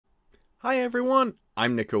Hi everyone,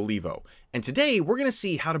 I'm Nick Olivo, and today we're going to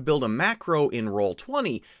see how to build a macro in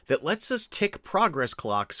Roll20 that lets us tick progress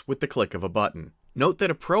clocks with the click of a button. Note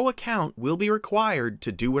that a pro account will be required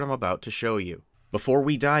to do what I'm about to show you. Before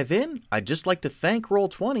we dive in, I'd just like to thank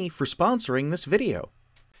Roll20 for sponsoring this video.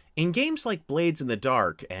 In games like Blades in the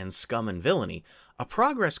Dark and Scum and Villainy, a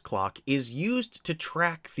progress clock is used to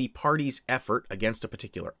track the party's effort against a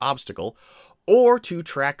particular obstacle, or to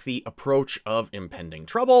track the approach of impending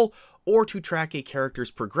trouble, or to track a character's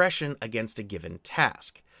progression against a given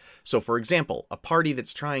task. So for example, a party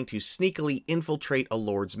that's trying to sneakily infiltrate a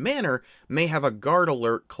lord's manor may have a guard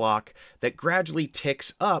alert clock that gradually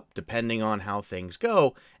ticks up depending on how things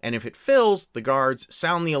go, and if it fills, the guards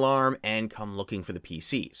sound the alarm and come looking for the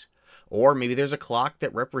PCs. Or maybe there's a clock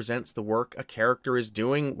that represents the work a character is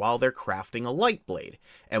doing while they're crafting a light blade,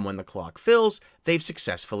 and when the clock fills, they've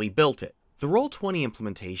successfully built it. The Roll20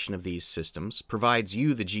 implementation of these systems provides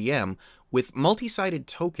you, the GM, with multi-sided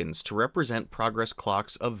tokens to represent progress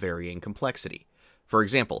clocks of varying complexity. For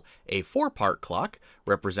example, a 4-part clock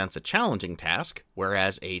represents a challenging task,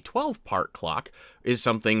 whereas a 12-part clock is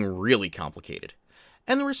something really complicated.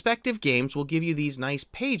 And the respective games will give you these nice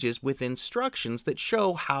pages with instructions that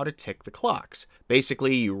show how to tick the clocks.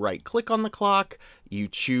 Basically, you right-click on the clock, you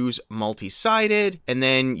choose multi-sided, and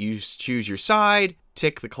then you choose your side,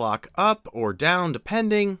 tick the clock up or down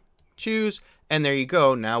depending, choose, and there you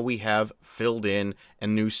go. Now we have filled in a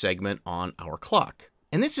new segment on our clock.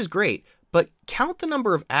 And this is great, but count the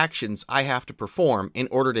number of actions I have to perform in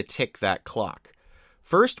order to tick that clock.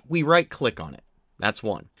 First, we right-click on it. That's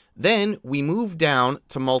 1. Then we move down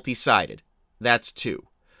to multi-sided. That's 2.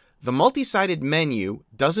 The multi-sided menu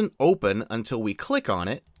doesn't open until we click on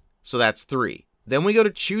it, so that's 3. Then we go to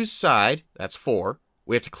choose side, that's 4.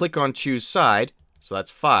 We have to click on choose side, so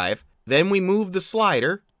that's 5. Then we move the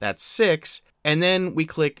slider, that's 6. And then we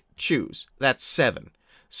click choose, that's 7.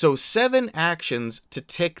 So 7 actions to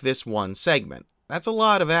tick this one segment. That's a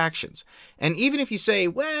lot of actions. And even if you say,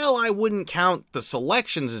 well, I wouldn't count the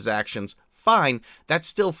selections as actions, fine, that's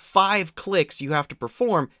still 5 clicks you have to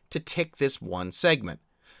perform to tick this one segment.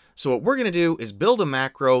 So what we're going to do is build a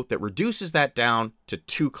macro that reduces that down to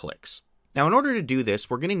 2 clicks. Now, in order to do this,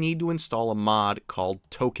 we're going to need to install a mod called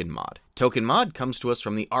Token Mod. Token Mod comes to us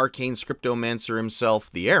from the arcane scriptomancer himself,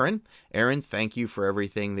 the Aaron. Aaron, thank you for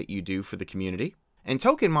everything that you do for the community. And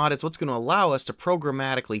Token Mod is what's going to allow us to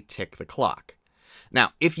programmatically tick the clock.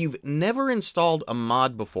 Now, if you've never installed a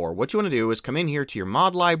mod before, what you want to do is come in here to your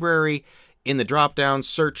mod library. In the drop-down,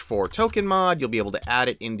 search for Token Mod. You'll be able to add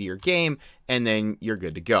it into your game, and then you're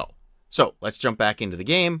good to go. So let's jump back into the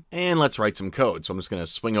game and let's write some code. So I'm just going to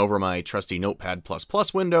swing over my trusty Notepad++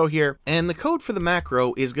 window here. And the code for the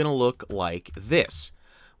macro is going to look like this,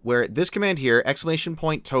 where this command here,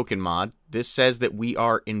 !token mod, this says that we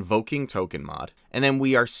are invoking token mod. And then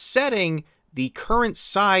we are setting the current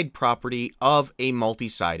side property of a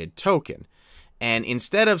multi-sided token. And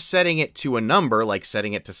instead of setting it to a number, like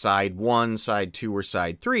setting it to side 1, side 2, or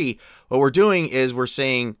side 3, what we're doing is we're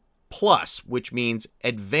saying plus, which means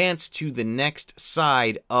advance to the next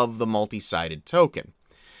side of the multi-sided token.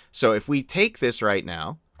 So if we take this right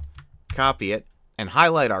now, copy it, and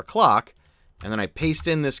highlight our clock, and then I paste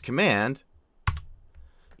in this command,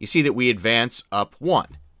 you see that we advance up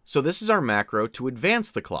 1. So this is our macro to advance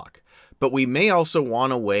the clock. But we may also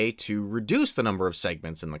want a way to reduce the number of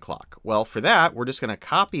segments in the clock. Well, for that, we're just going to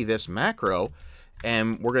copy this macro,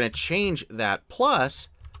 and we're going to change that plus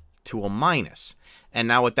to a minus. And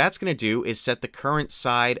now what that's going to do is set the current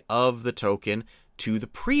side of the token to the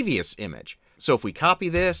previous image. So if we copy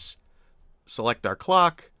this, select our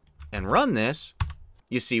clock, and run this,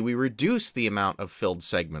 you see we reduce the amount of filled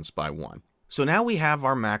segments by 1. So now we have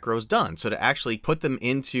our macros done. So to actually put them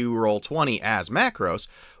into Roll20 as macros,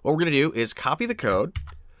 what we're going to do is copy the code.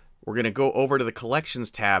 We're going to go over to the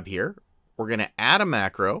collections tab here. We're going to add a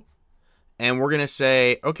macro, and we're going to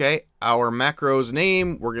say, okay, our macro's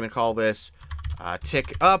name, we're going to call this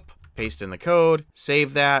tick up, paste in the code,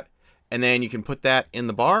 save that, and then you can put that in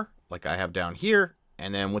the bar like I have down here.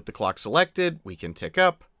 And then with the clock selected, we can tick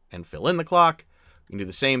up and fill in the clock. We can do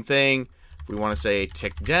the same thing. If we want to say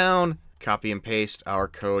tick down, copy and paste our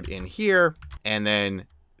code in here, and then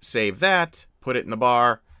save that, put it in the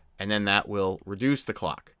bar, and then that will reduce the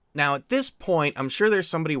clock. Now at this point, I'm sure there's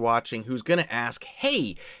somebody watching who's going to ask,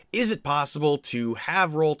 hey, is it possible to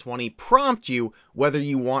have Roll20 prompt you whether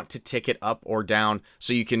you want to tick it up or down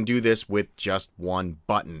so you can do this with just one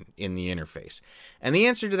button in the interface? And the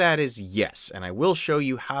answer to that is yes, and I will show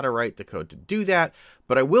you how to write the code to do that,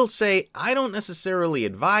 but I will say I don't necessarily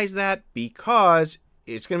advise that because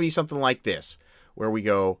it's going to be something like this, where we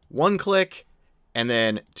go 1 click, and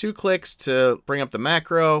then 2 clicks to bring up the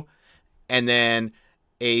macro, and then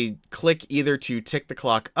a click either to tick the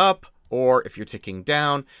clock up or if you're ticking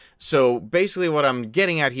down. So basically what I'm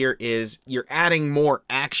getting at here is you're adding more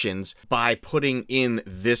actions by putting in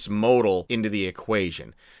this modal into the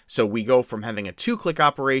equation. So we go from having a 2-click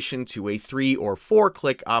operation to a 3 or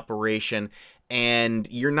 4-click operation, and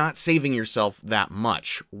you're not saving yourself that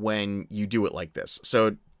much when you do it like this.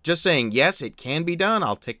 So just saying, yes, it can be done.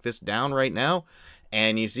 I'll tick this down right now,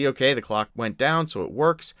 and you see, okay, the clock went down, so it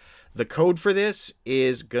works. The code for this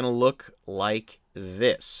is going to look like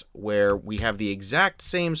this, where we have the exact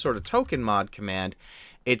same sort of token mod command.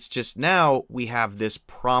 It's just now we have this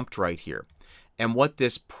prompt right here. And what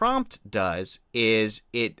this prompt does is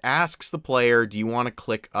it asks the player, do you want to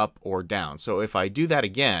click up or down? So if I do that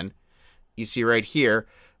again, you see right here,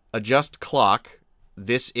 adjust clock.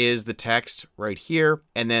 This is the text right here.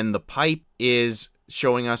 And then the pipe is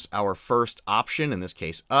showing us our first option, in this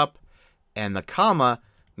case up. And the comma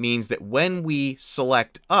means that when we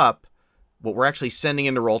select up, what we're actually sending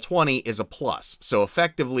into Roll20 is a plus. So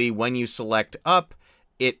effectively, when you select up,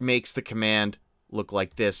 it makes the command look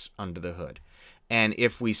like this under the hood. And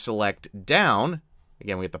if we select down,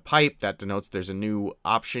 again, we have the pipe. That denotes there's a new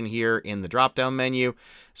option here in the drop-down menu.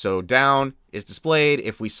 So down is displayed.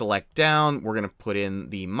 If we select down, we're going to put in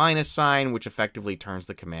the minus sign, which effectively turns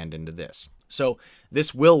the command into this. So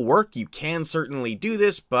this will work. You can certainly do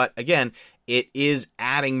this, but again, it is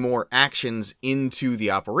adding more actions into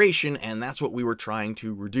the operation, and that's what we were trying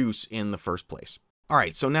to reduce in the first place. All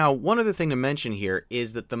right, so now one other thing to mention here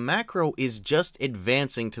is that the macro is just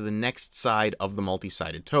advancing to the next side of the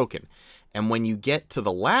multi-sided token. And when you get to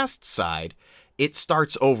the last side, it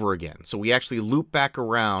starts over again. So we actually loop back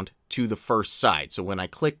around to the first side. So when I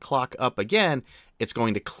click clock up again, it's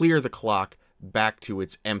going to clear the clock back to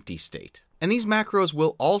its empty state. And these macros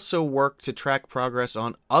will also work to track progress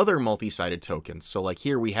on other multi-sided tokens. So like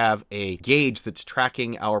here we have a gauge that's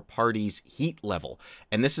tracking our party's heat level.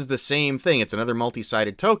 And this is the same thing. It's another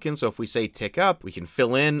multi-sided token. So if we say tick up, we can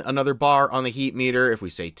fill in another bar on the heat meter. If we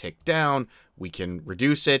say tick down, we can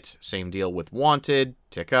reduce it. Same deal with wanted,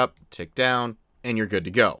 tick up, tick down, and you're good to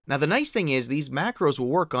go. Now, the nice thing is these macros will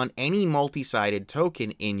work on any multi-sided token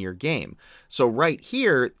in your game. So right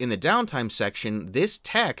here in the downtime section, this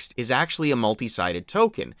text is actually a multi-sided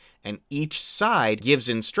token, and each side gives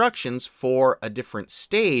instructions for a different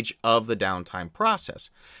stage of the downtime process.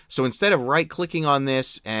 So instead of right-clicking on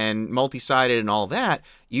this and multi-sided and all that,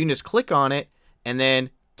 you can just click on it and then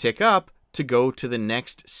tick up to go to the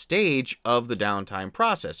next stage of the downtime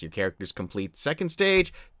process. Your characters complete the second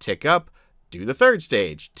stage, tick up, do the third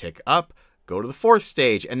stage, tick up, go to the fourth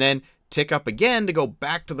stage, and then tick up again to go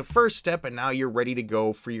back to the first step, and now you're ready to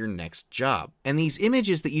go for your next job. And these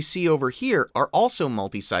images that you see over here are also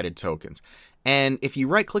multi-sided tokens. And if you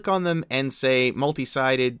right-click on them and say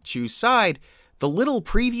multi-sided, choose side, the little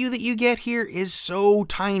preview that you get here is so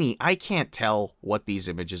tiny, I can't tell what these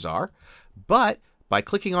images are. But by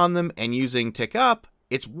clicking on them and using tick up,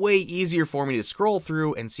 it's way easier for me to scroll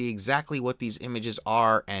through and see exactly what these images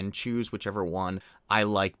are and choose whichever one I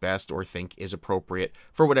like best or think is appropriate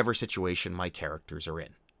for whatever situation my characters are in.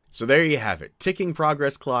 So there you have it, ticking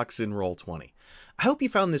progress clocks in Roll20. I hope you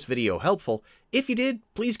found this video helpful. If you did,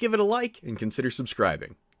 please give it a like and consider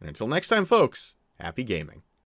subscribing. And until next time, folks, happy gaming.